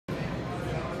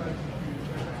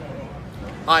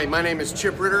Hi, my name is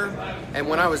Chip Ritter, and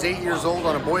when I was 8 years old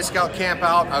on a Boy Scout camp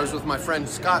out, I was with my friend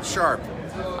Scott Sharp.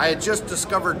 I had just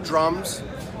discovered drums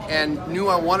and knew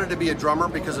I wanted to be a drummer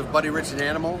because of Buddy Rich and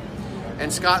Animal.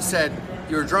 And Scott said,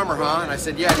 "You're a drummer, huh?" And I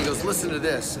said, "Yeah." And he goes, "Listen to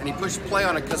this." And he pushed play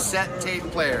on a cassette tape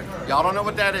player. Y'all don't know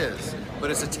what that is,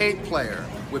 but it's a tape player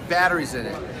with batteries in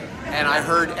it. And I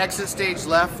heard Exit Stage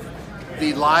Left,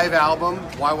 the live album,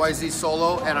 YYZ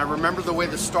Solo, and I remember the way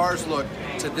the stars looked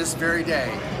to this very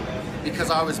day,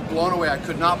 because I was blown away. I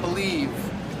could not believe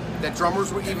that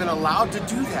drummers were even allowed to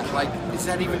do that. Like, is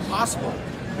that even possible?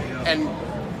 And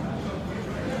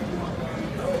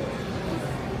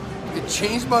it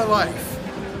changed my life.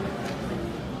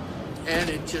 And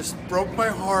it just broke my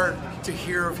heart to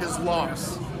hear of his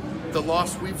loss, the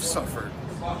loss we've suffered.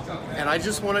 And I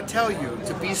just want to tell you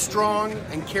to be strong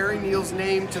and carry Neil's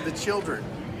name to the children,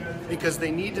 because they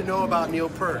need to know about Neil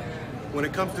Peart. When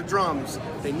it comes to drums,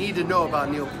 they need to know about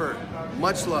Neil Peart.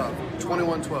 Much love,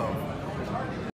 2112.